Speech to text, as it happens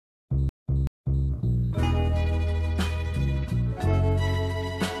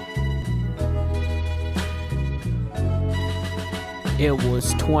It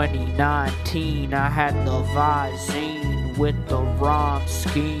was 2019, I had the Visine with the rhyme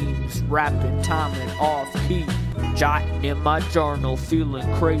schemes, rapping time and off key. Jotting in my journal,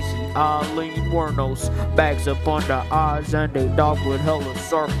 feeling crazy. I lean Wernos, bags up under eyes, and they dog with hella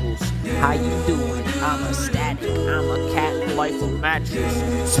circles. How you doing? I'm a static, I'm a cat, life of mattress.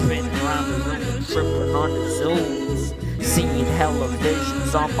 Spinning around the room, tripping on the zooms. Seeing hella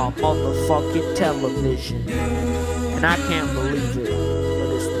visions on my motherfucking television. And I can't believe it, but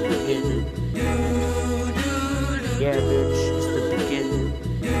it's the beginning. Yeah, bitch, it's the beginning.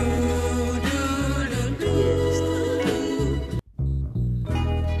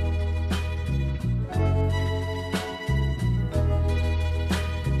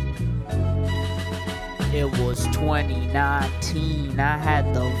 It was 2019, I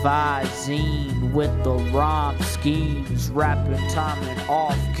had the Visine with the rhyme schemes, rapping time and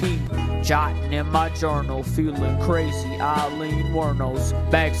off key. Jotting in my journal, feeling crazy. I lean Wernos,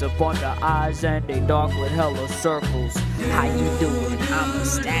 bags up under eyes, and they dark with hella circles. How you doing? I'm a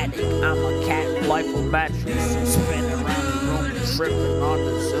static, I'm a cat, life of mattress. Spinning around the room, tripping on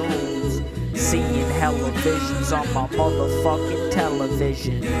the zooms. Seeing hella visions on my motherfucking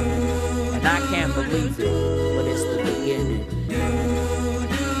television. And I can't believe it, but it's the beginning.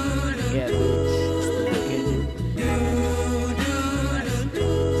 Yeah, bitch, it's the beginning.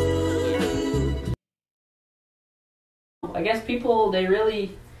 I guess people, they're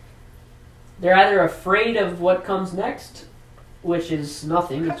either afraid of what comes next, which is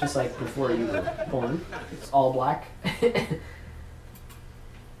nothing, it's just like before you were born. It's all black.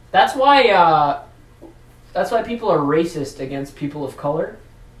 That's why people are racist against people of color.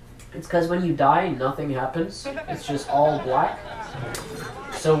 It's because when you die, nothing happens. It's just all black.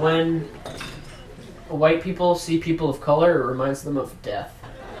 So when white people see people of color, it reminds them of death.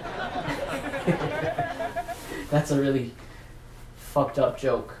 That's a really fucked up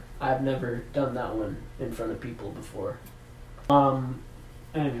joke. I've never done that one in front of people before.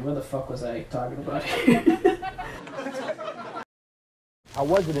 Anyway, what the fuck was I talking about? I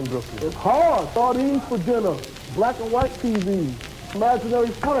wasn't in Brooklyn. It's hard. Sardines for dinner. Black and white TV. Imaginary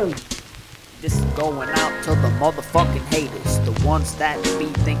friends. This is going out to the motherfucking haters, the ones that be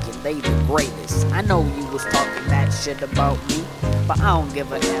thinking they the greatest. I know you was talking that shit about me, but I don't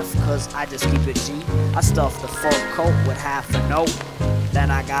give a F, cause I just keep it G. I stuff the fur coat with half a note,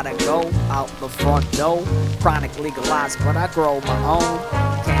 then I gotta go out the front door. Chronic legalized, but I grow my own.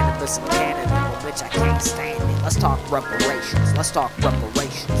 Cannabis in Canada, well, bitch, I can't stand it. Let's talk reparations, let's talk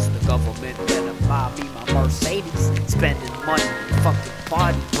reparations. The government better buy me my Mercedes. Spending money, fucking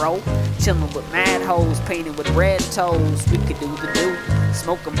party, bro. Chillin' with mad hoes, painted with red toes. We could do the do,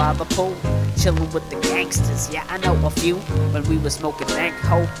 smoking by the pool. Chillin' with the gangsters, yeah, I know a few. When we was smoking dank,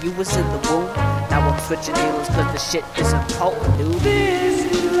 hope you was in the womb. Now I'm switching needles cause the shit is important, dude.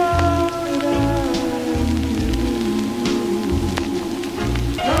 This is love.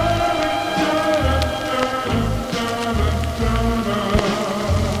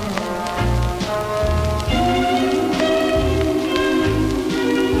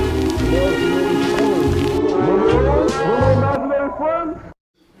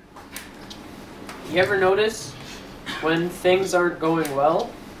 You ever notice when things aren't going well,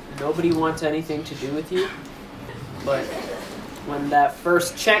 nobody wants anything to do with you? But when that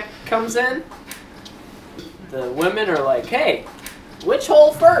first check comes in, the women are like, hey, which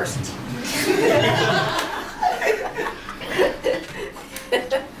hole first?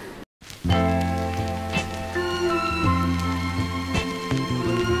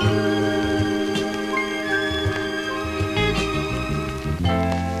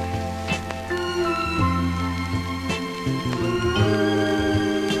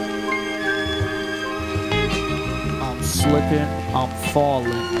 Slipping, I'm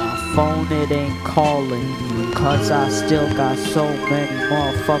falling. My phone, it ain't calling you, cause I still got so many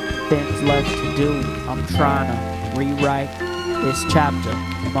motherfucking things left to do. I'm trying to rewrite this chapter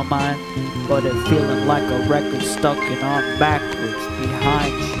in my mind, but it feeling like a record stuck in on backwards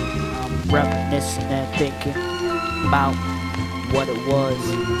behind you. I'm reminiscing and thinking about what it was,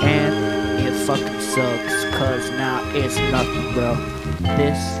 and it fucking sucks, cause now it's nothing, bro.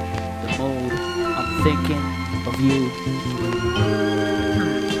 This, the mood, I'm thinking of you,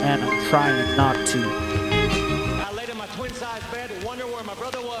 and I'm trying not to. I laid in my twin-size bed and wonder where my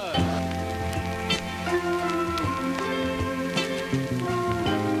brother was.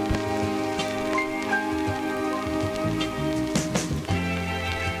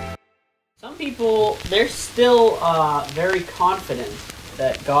 Some people, they're still very confident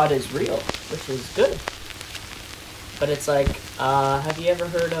that God is real, which is good. But it's like, have you ever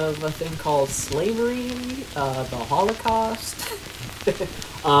heard of a thing called slavery? The Holocaust?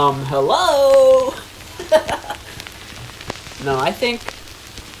 Hello? No, I think,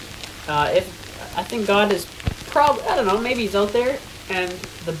 I think God is probably, I don't know, maybe he's out there, and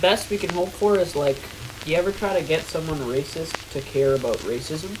the best we can hope for is, like, you ever try to get someone racist to care about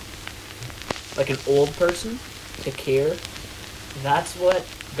racism? Like an old person to care? That's what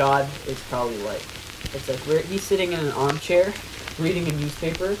God is probably like. It's like he's sitting in an armchair, reading a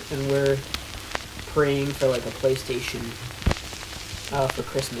newspaper, and we're praying for like a PlayStation for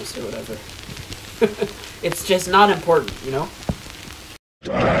Christmas or whatever. It's just not important, you know?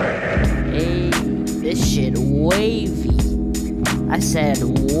 Hey, this shit wavy. I said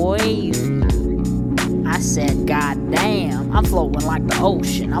wavy. I said, goddamn, I'm flowing like the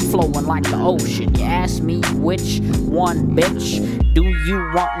ocean. I'm flowing like the ocean. You ask me which one, bitch? Do you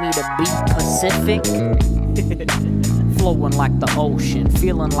want me to be Pacific? Flowing like the ocean,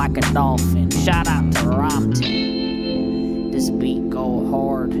 feeling like a dolphin. Shout out to Romton. This beat go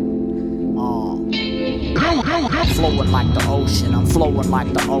hard. I'm flowing like the ocean. I'm flowing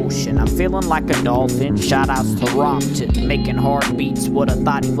like the ocean. I'm feeling like a dolphin. Shout outs to Romton. Making hard beats. Would've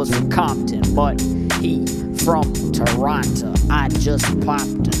thought he was from Compton, but he from Toronto. I just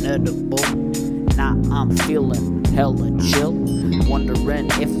popped an edible. Now I'm feeling hella chill. Wondering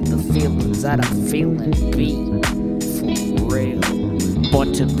if the feelings that I'm feeling be for real.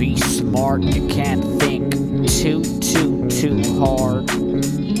 But to be smart, you can't think too hard.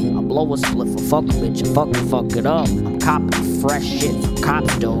 I blow a spliff, I fuck a bitch, I fuck it up. I'm copping fresh shit from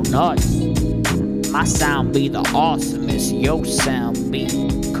Cops Donuts. My sound be the awesomest, your sound be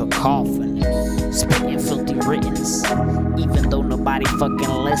cacophonous. Spitting filthy writtens, even though nobody fucking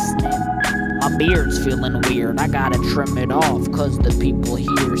listening. My beard's feeling weird, I gotta trim it off, cause the people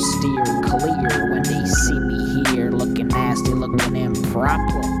here steer clear when they see me here, looking nasty, looking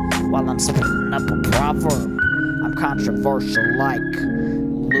improper, while I'm spitting up a proverb. I'm controversial like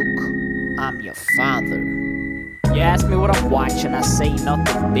Luke, I'm your father. You ask me what I'm watching, I say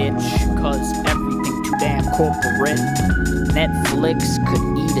nothing, bitch, cause everything too damn corporate. Netflix could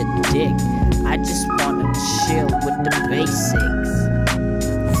eat a dick, I just wanna chill with the basics.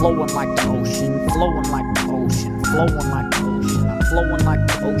 Flowing like the ocean, flowing like the ocean, flowing like the ocean. I'm flowing like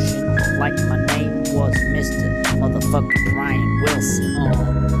the ocean, like my name was Mr. Motherfucking Brian Wilson.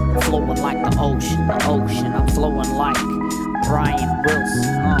 Flowing like the ocean, I'm flowing like Brian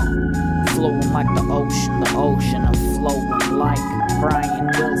Wilson. Flowing like the ocean, I'm flowing like Brian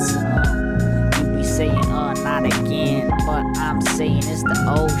Wilson. You be saying, not again, but I'm saying it's the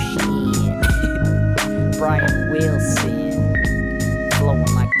ocean. Brian Wilson.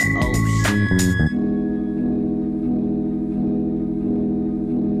 Flowing like the ocean.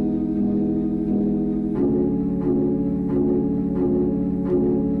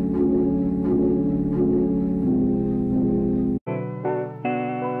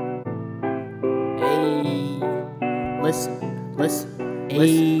 Hey, listen.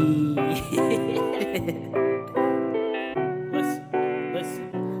 Hey.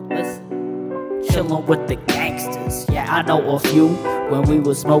 Listen. Chillin' with the gangsters. Yeah, I know a few. When we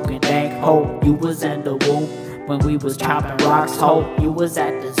was smoking dank, ho, you was in the womb. When we was chopping rocks, ho, you was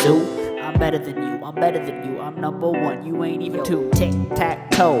at the zoo. I'm better than you, I'm number one, you ain't even two.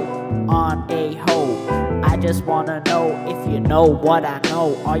 Tic-tac-toe on a hoe. I just wanna know if you know what I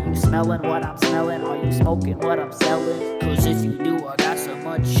know. Are you smelling what I'm smelling? Are you smoking what I'm selling? Cause if you do, I got so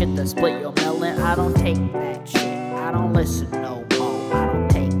much shit to split your melon. I don't take that shit, I don't listen no more. I don't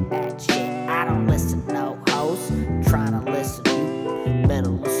take that shit, I don't listen no hoes. Tryna listen to you, better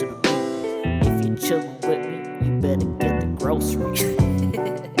listen to me. If you're chillin' with me, you better get the groceries.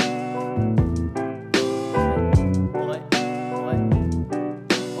 What?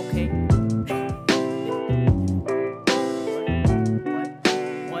 Okay.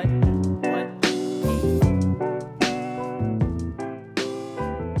 What?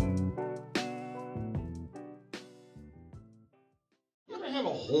 You ever have a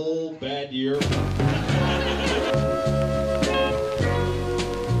whole bad year?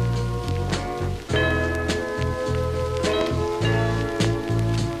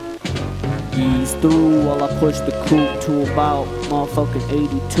 Ease through while I push the coupe to about motherfucking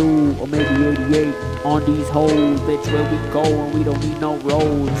 82 or maybe 88 on these hoes, bitch. Where we go and we don't need no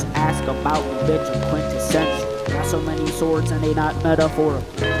roads. Ask about me, bitch. I'm quintessential. Got so many swords and they not metaphorical.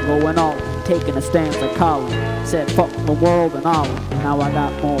 Going all, taking a stance like Colin. Said fuck the world and all. Now I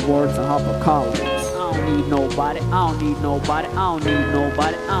got more words than Harper Collins. I don't need nobody. I don't need nobody. I don't need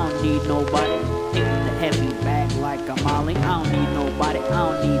nobody. I don't need nobody. Taking the heavy bag like a Molly. I don't need nobody. I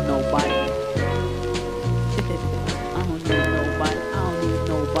don't need nobody. I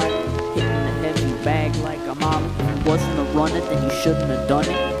shouldn't have done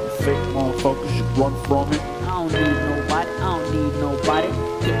it. Fake motherfuckers should run from it. I don't need nobody, I don't need nobody.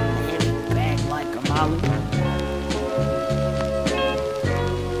 Getting the heavy bag like a Molly.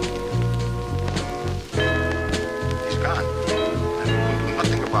 He's gone. And we'll do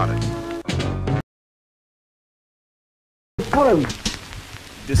nothing about it.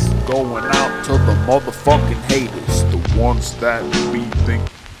 This is going out to the motherfucking haters, the ones that be think.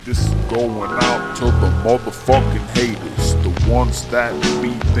 This is going out to the motherfucking haters, the ones that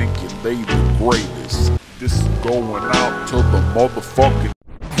be thinking they the greatest. This is going out to the motherfucking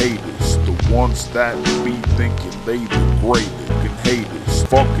haters, the ones that be thinking they the greatest.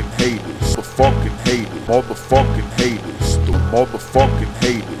 Fucking haters, the fucking haters, motherfucking haters, the motherfucking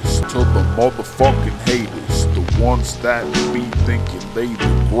haters, to the motherfucking haters, the ones that be thinking they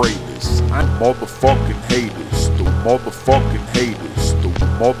the greatest. I'm motherfucking haters, the motherfucking haters, the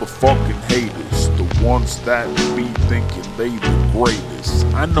motherfucking haters, the ones that be thinking they the greatest.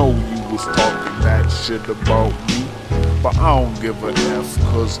 I know you was talking that shit about me, but I don't give a F,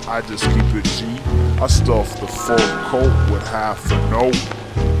 cause I just keep it G. I stuff the fur coat with half a note.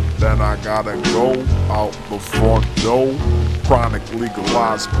 Then I gotta go out the front door. Chronic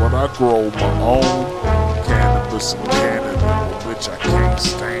legalized, but I grow my own. Cannabis in Canada, but bitch, I can't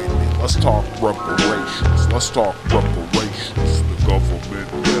stand it. Let's talk reparations, let's talk reparations. The government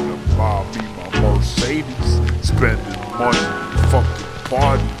better buy me my Mercedes. Spending money, fucking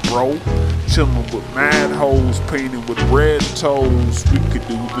party, bro. Chillin' with mad hoes, painted with red toes. We could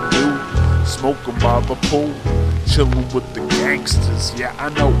do the do, smoking by the pool. Chillin' with the gangsters, yeah, I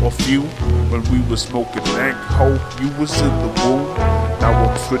know a few. When we was smoking dank, ho, you was in the room. Now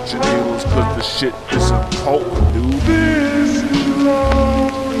I'm switching needles cause the shit isn't potent, dude. This is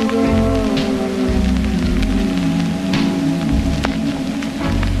love.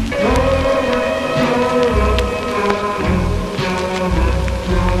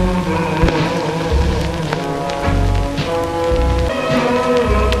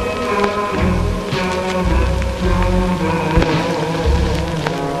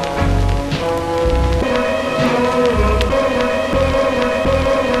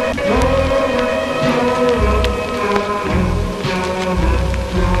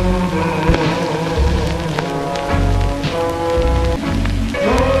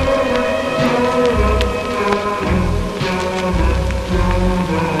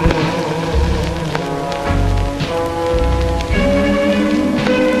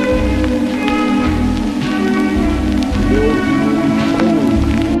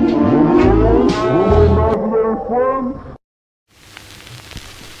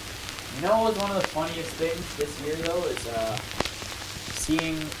 You know what was one of the funniest things this year, though, is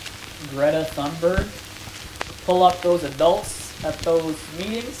seeing Greta Thunberg pull up those adults at those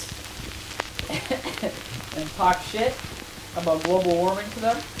meetings and talk shit about global warming to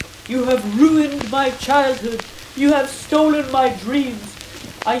them. You have ruined my childhood. You have stolen my dreams.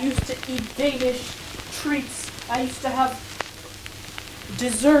 I used to eat Danish treats. I used to have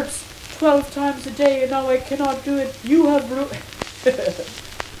desserts 12 times a day, and now I cannot do it. You have ruined...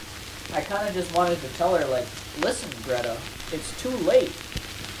 I kind of just wanted to tell her, like, listen, Greta, it's too late.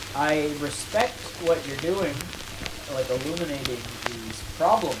 I respect what you're doing, like illuminating these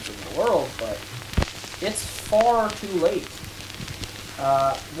problems in the world, but it's far too late.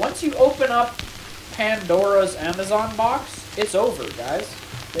 Once you open up Pandora's Amazon box, it's over, guys.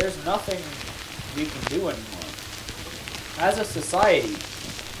 There's nothing we can do anymore. As a society,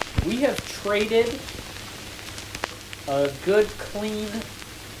 we have traded a good, clean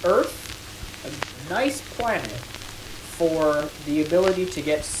Earth, a nice planet, for the ability to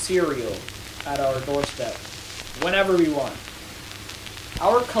get cereal at our doorstep whenever we want.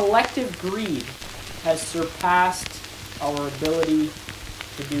 Our collective greed has surpassed our ability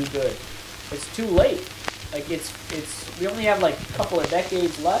to do good. It's too late. Like, we only have like a couple of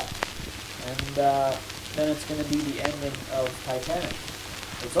decades left, and then it's going to be the ending of Titanic.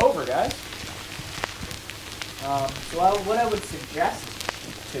 It's over, guys. So what I would suggest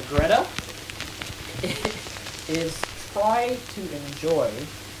to Greta is try to enjoy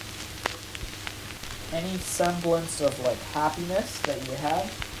any semblance of like happiness that you have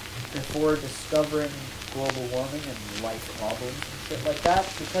before discovering global warming and life problems and shit like that,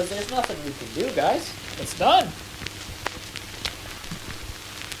 because there's nothing we can do, guys. It's done.